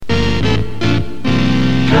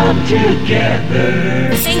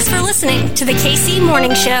together. Thanks for listening to the KC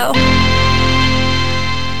Morning Show.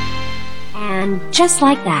 And just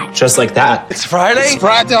like that. Just like that. It's Friday? It's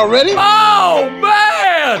Friday already? Oh,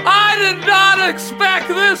 man! I did not expect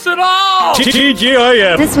this at all!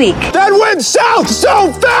 TGIF. This week. That went south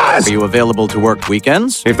so fast! Are you available to work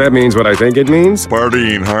weekends? If that means what I think it means.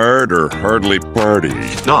 Partying hard or hardly party?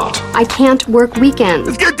 Not. I can't work weekends.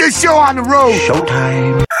 Let's get this show on the road!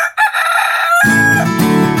 Showtime.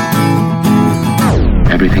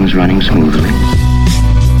 Everything's running smoothly.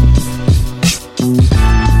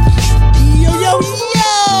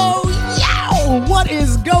 What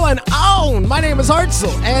is going on? My name is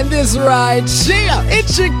Hartzell, and this right here,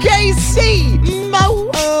 it's your KC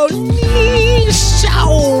Morning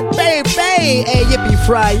Show, baby. And yippee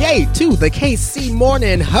Friday to the KC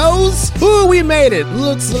Morning host. Ooh, we made it.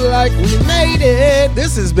 Looks like we made it.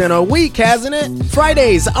 This has been a week, hasn't it?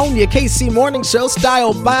 Fridays on your KC Morning Show,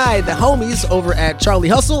 styled by the homies over at Charlie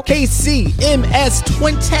Hustle. KC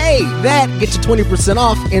MS20. That gets you 20%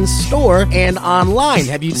 off in store and online.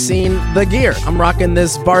 Have you seen the gear? I'm rocking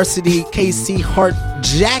this varsity KC Heart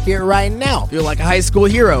jacket right now. Feel like a high school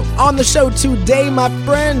hero. On the show today, my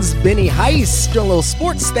friends, Benny Heiss, doing a little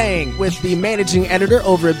sports thing with the managing editor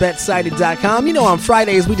over at betsided.com. You know, on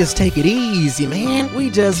Fridays, we just take it easy, man. We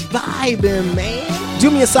just vibing, man.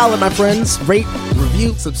 Do me a solid, my friends. Rate,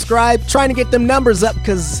 review, subscribe. Trying to get them numbers up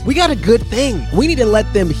because we got a good thing. We need to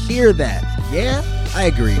let them hear that. Yeah? I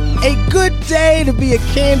agree. A good day to be a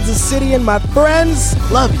Kansas City and my friends.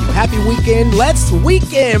 Love you. Happy weekend. Let's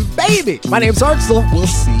weekend, baby. My name's Hartzell. We'll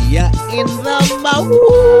see ya in the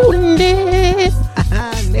morning.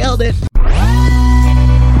 Nailed it.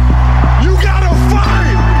 You gotta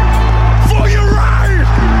fight for your right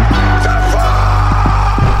to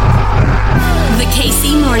fight! The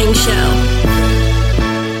KC Morning Show.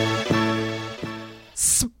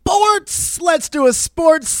 Sports! Let's do a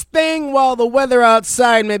sports thing while the weather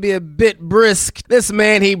outside may be a bit brisk. This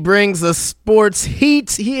man, he brings the sports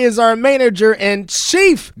heat. He is our manager and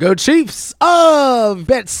chief, go Chiefs, of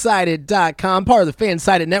betsided.com, part of the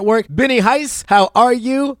Fansided Network. Benny Heiss, how are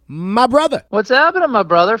you, my brother? What's happening, my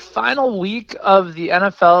brother? Final week of the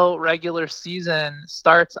NFL regular season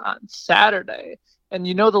starts on Saturday. And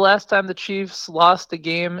you know the last time the Chiefs lost a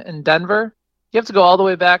game in Denver? You have to go all the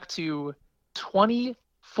way back to 2014.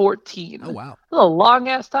 Oh, wow. That's a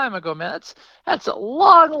long-ass time ago, man. That's a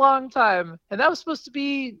long time. And that was supposed to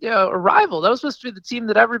be a rival. That was supposed to be the team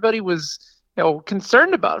that everybody was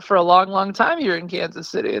concerned about for a long time here in Kansas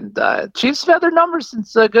City. And Chiefs have had their numbers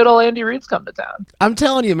since good old Andy Reid's come to town. I'm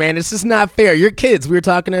telling you, man, it's just not fair. Your kids, we were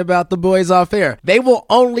talking about the boys off air. They will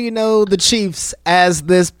only know the Chiefs as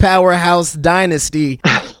this powerhouse dynasty.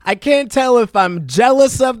 I can't tell if I'm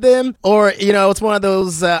jealous of them or, it's one of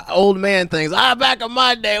those old man things. Back in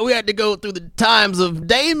my day, we had to go through the times of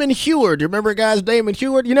Damon Heward. Do you remember, guys, Damon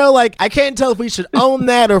Heward? I can't tell if we should own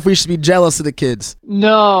that or if we should be jealous of the kids.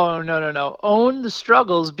 No. Own the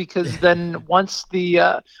struggles, because then once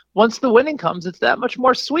the winning comes, it's that much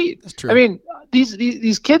more sweet. That's true. I mean,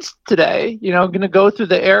 these kids today, going to go through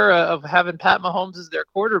the era of having Pat Mahomes as their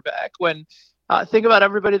quarterback when think about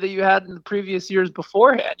everybody that you had in the previous years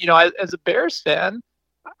beforehand. As a Bears fan,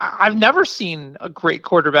 I've never seen a great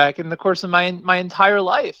quarterback in the course of my entire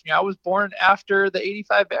life. I was born after the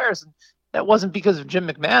 '85 Bears, and that wasn't because of Jim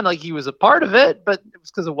McMahon, like he was a part of it, but it was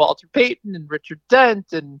because of Walter Payton and Richard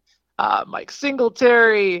Dent and Mike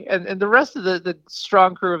Singletary and the rest of the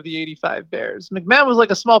strong crew of the '85 Bears. McMahon was like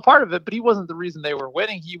a small part of it, but he wasn't the reason they were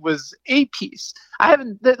winning. He was a piece.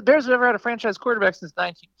 The Bears have never had a franchise quarterback since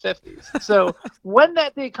 1950s. So when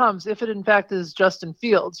that day comes, if it in fact is Justin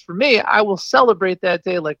Fields, for me, I will celebrate that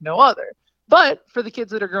day like no other. But for the kids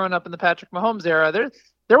that are growing up in the Patrick Mahomes era,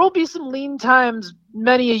 there will be some lean times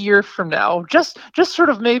many a year from now. Just sort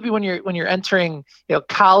of maybe when you're entering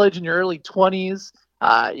college in your early 20s.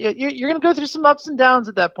 You're going to go through some ups and downs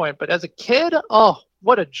at that point. But as a kid, oh,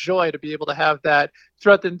 what a joy to be able to have that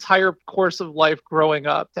throughout the entire course of life growing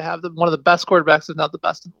up, to have one of the best quarterbacks, if not the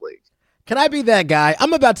best in the league. Can I be that guy?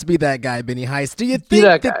 I'm about to be that guy, Benny Heiss. Do you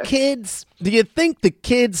think the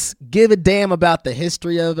kids give a damn about the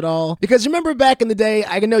history of it all? Because remember back in the day,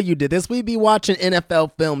 I know you did this, we'd be watching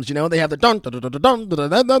NFL films, they have the dun dun dun dun dun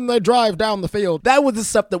dun, and then they drive down the field. That was the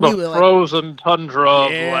stuff that we were like, frozen tundra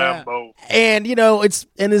of Lambeau. And it's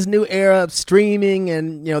in this new era of streaming,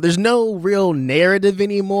 and there's no real narrative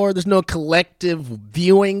anymore. There's no collective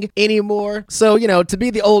viewing anymore. So, to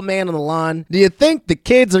be the old man on the lawn, do you think the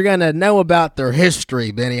kids are gonna know know about their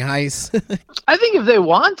history, Benny Heiss? I think if they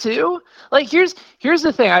want to, like, here's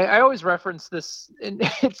the thing. I always reference this, and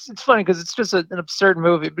it's funny because it's just an absurd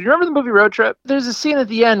movie. But you remember the movie Road Trip? There's a scene at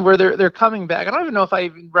the end where they're coming back. I don't even know if I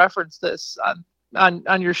even referenced this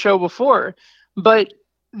on your show before, but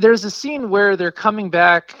there's a scene where they're coming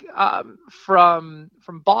back from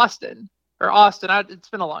Boston or Austin. It's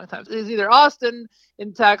been a long time. It's either Austin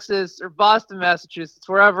in Texas or Boston, Massachusetts,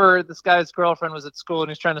 wherever this guy's girlfriend was at school, and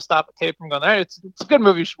he's trying to stop a tape from going there. It's a good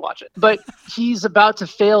movie. You should watch it. But he's about to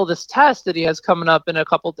fail this test that he has coming up in a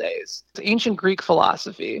couple days. It's ancient Greek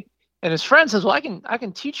philosophy. And his friend says, well, I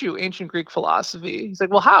can teach you ancient Greek philosophy. He's like,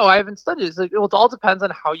 well, how? I haven't studied it. He's like, well, it all depends on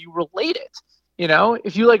how you relate it. You know,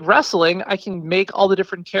 if you like wrestling, I can make all the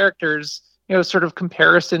different characters, you know, sort of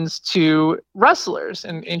comparisons to wrestlers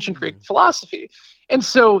in ancient Greek philosophy. And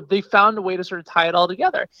so they found a way to sort of tie it all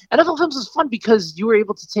together. NFL Films was fun because you were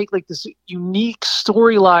able to take like this unique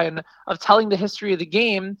storyline of telling the history of the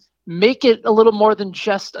game, make it a little more than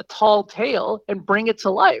just a tall tale, and bring it to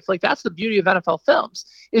life. Like, that's the beauty of NFL Films,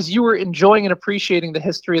 is you were enjoying and appreciating the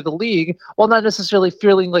history of the league while not necessarily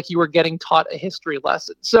feeling like you were getting taught a history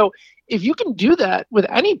lesson. So if you can do that with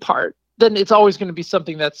any part, then it's always going to be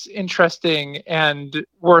something that's interesting and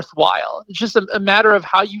worthwhile. It's just a matter of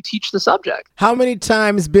how you teach the subject. How many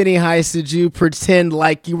times, Benny Heiss, did you pretend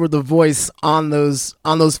like you were the voice on those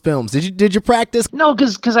films? Did you practice? No,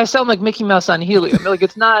 because I sound like Mickey Mouse on Helium. Like,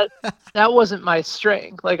 it's not, that wasn't my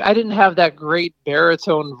strength. Like, I didn't have that great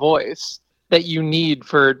baritone voice that you need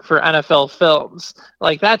for NFL Films.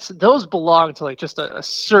 Like, those belong to like just a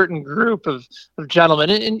certain group of gentlemen,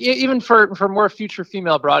 and even for more future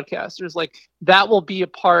female broadcasters, like, that will be a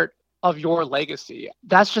part of your legacy.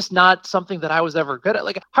 That's just not something that I was ever good at.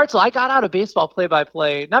 Like, Hartzell, I got out of baseball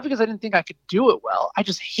play-by-play not because I didn't think I could do it well. I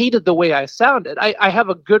just hated the way I sounded. I have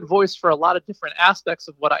a good voice for a lot of different aspects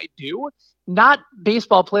of what I do, not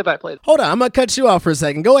baseball play-by-play. Hold on, I'm going to cut you off for a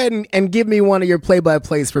second. Go ahead and give me one of your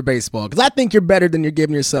play-by-plays for baseball, because I think you're better than you're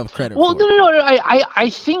giving yourself credit for. No. I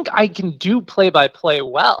think I can do play-by-play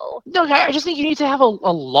well. No, I just think you need to have a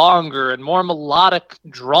longer and more melodic,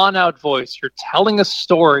 drawn-out voice. You're telling a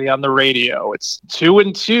story on the radio. It's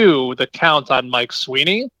 2-2, the count on Mike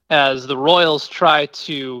Sweeney, as the Royals try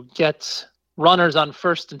to get runners on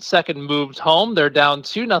first and second moved home. They're down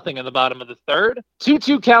 2-0 in the bottom of the third.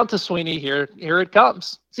 2-2 count to Sweeney. Here it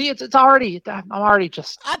comes. See, it's already, I'm already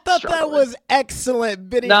just I thought struggling. That was excellent,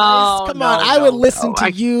 Benny. No, Come on, I would listen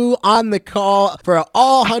to you on the call for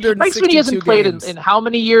all 162 Mike Sweeney hasn't played games. in how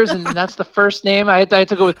many years, and that's the first name. I had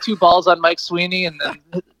to go with 2 balls on Mike Sweeney, and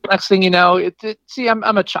then next thing you know, see, I'm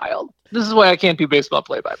a child. This is why I can't do baseball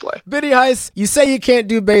play-by-play. Benny Heiss, you say you can't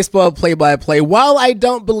do baseball play-by-play. While I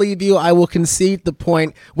don't believe you, I will concede the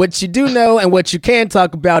point. What you do know and what you can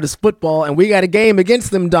talk about is football, and we got a game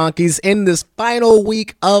against them donkeys in this final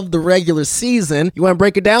week of the regular season. You want to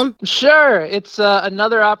break it down? Sure. It's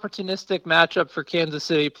another opportunistic matchup for Kansas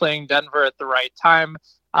City playing Denver at the right time.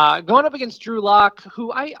 Going up against Drew Lock,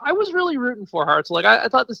 who I was really rooting for, Hearts. Like, I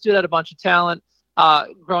thought this dude had a bunch of talent.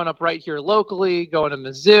 Growing up right here locally, going to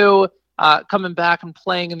Mizzou, coming back and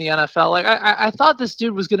playing in the NFL. Like, I thought this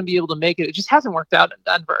dude was going to be able to make it. It just hasn't worked out in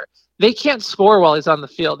Denver. They can't score while he's on the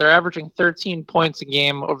field. They're averaging 13 points a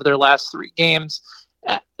game over their last 3 games.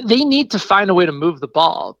 They need to find a way to move the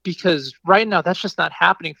ball, because right now that's just not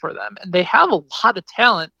happening for them. And they have a lot of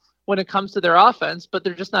talent when it comes to their offense, but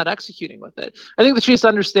they're just not executing with it. I think the Chiefs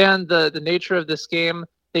understand the nature of this game.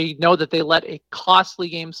 They know that they let a costly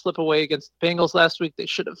game slip away against the Bengals last week. They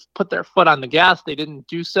should have put their foot on the gas. They didn't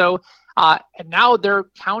do so. And now they're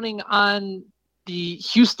counting on the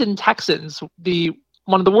Houston Texans,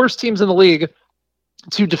 one of the worst teams in the league,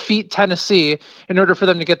 to defeat Tennessee in order for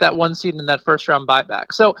them to get that 1 seed in that first round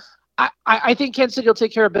buyback. So I think Kansas City will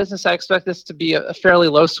take care of business. I expect this to be a fairly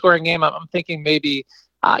low scoring game. I'm thinking maybe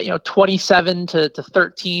 27 to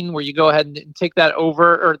 13, where you go ahead and take that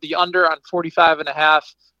over or the under on 45.5.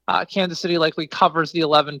 Kansas City likely covers the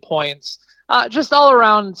 11 points. Just all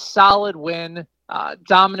around solid win,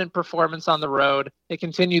 dominant performance on the road. They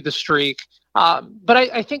continue the streak. But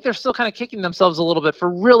I think they're still kind of kicking themselves a little bit for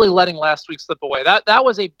really letting last week slip away. That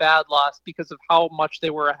was a bad loss because of how much they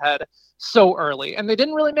were ahead so early. And they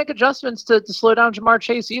didn't really make adjustments to slow down Jamar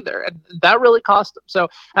Chase either. And that really cost them. So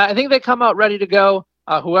I think they come out ready to go.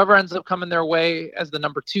 Whoever ends up coming their way as the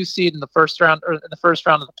number 2 seed in the first round of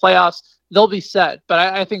the playoffs, they'll be set. But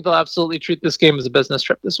I think they'll absolutely treat this game as a business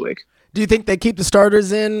trip this week. Do you think they keep the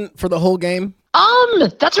starters in for the whole game?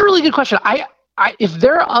 That's a really good question. If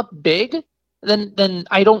they're up big, then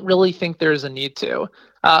I don't really think there's a need to,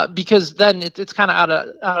 because then it's kind of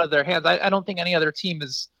out of their hands. I don't think any other team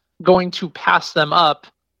is going to pass them up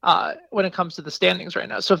when it comes to the standings right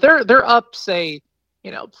now. So if they're up, say,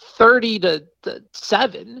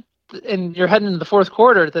 30-7, and you're heading into the fourth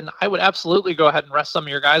quarter, then I would absolutely go ahead and rest some of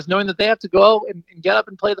your guys, knowing that they have to go and get up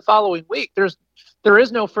and play the following week. There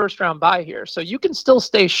is no first round bye here, so you can still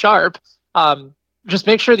stay sharp. Just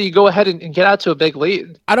make sure that you go ahead and get out to a big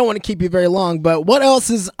lead. I don't want to keep you very long, but what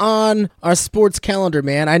else is on our sports calendar,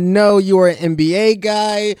 man? I know you're an NBA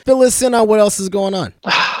guy. Fill us in on what else is going on.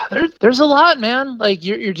 There's a lot, man. Like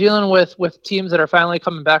you're dealing with teams that are finally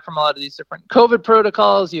coming back from a lot of these different COVID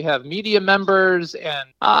protocols. You have media members and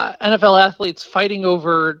NFL athletes fighting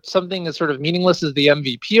over something as sort of meaningless as the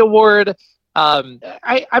MVP award. I'm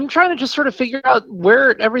trying to just sort of figure out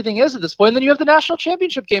where everything is at this point. And then you have the national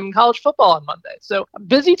championship game in college football on Monday. So a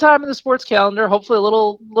busy time in the sports calendar, hopefully a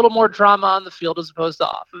little more drama on the field as opposed to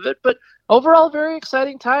off of it. But overall, very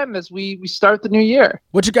exciting time as we start the new year.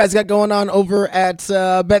 What you guys got going on over at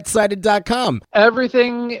betsided.com?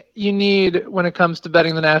 Everything you need when it comes to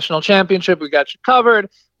betting the national championship, we got you covered.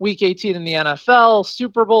 Week 18 in the NFL,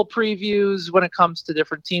 Super Bowl previews when it comes to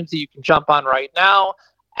different teams that you can jump on right now.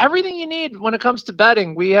 Everything you need when it comes to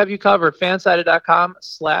betting, we have you covered.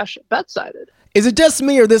 Fansided.com/betsided. Is it just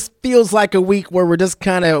me, or this feels like a week where we just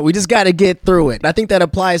got to get through it? I think that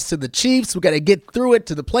applies to the Chiefs. We got to get through it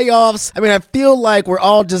to the playoffs. I mean, I feel like we're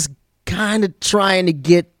all just kind of trying to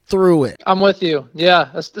get through it. I'm with you. Yeah,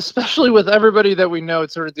 especially with everybody that we know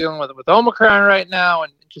it's sort of dealing with Omicron right now,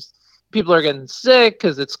 and just people are getting sick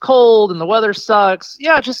because it's cold and the weather sucks.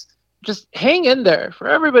 Yeah, just hang in there for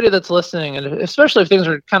everybody that's listening, and especially if things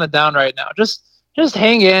are kind of down right now. Just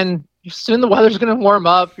hang in. Soon the weather's going to warm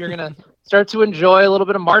up. You're going to start to enjoy a little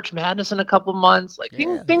bit of March Madness in a couple months.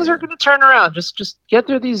 Things are going to turn around. Just get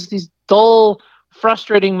through these dull,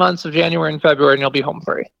 frustrating months of January and February, and you'll be home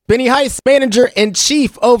free. Benny Heiss,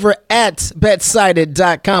 manager-in-chief over at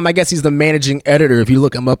betsided.com. I guess he's the managing editor if you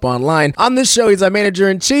look him up online. On this show, he's our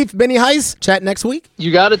manager-in-chief. Benny Heiss, chat next week.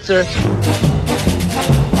 You got it, sir.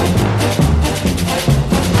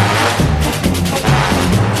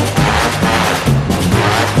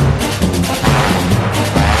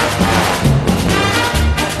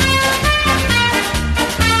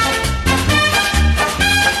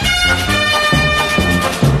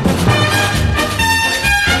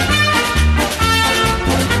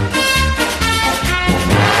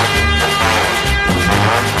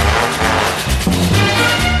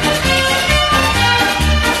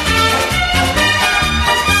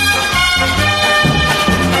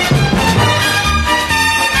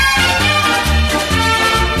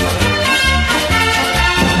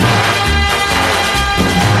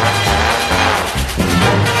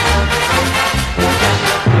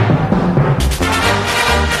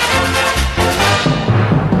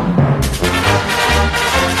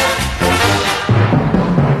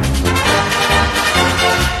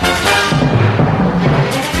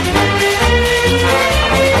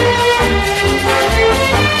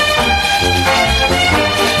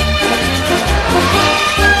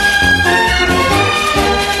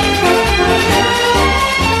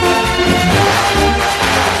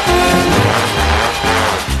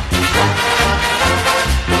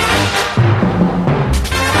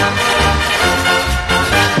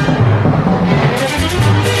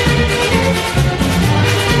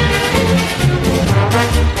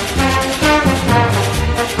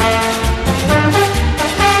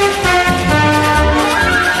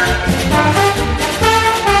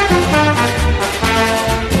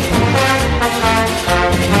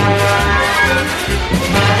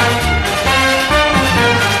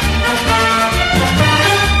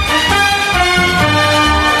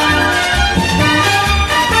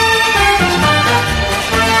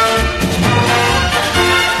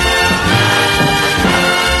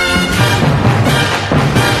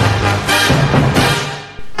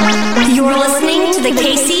 You're listening to the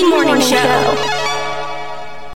KC Morning Show.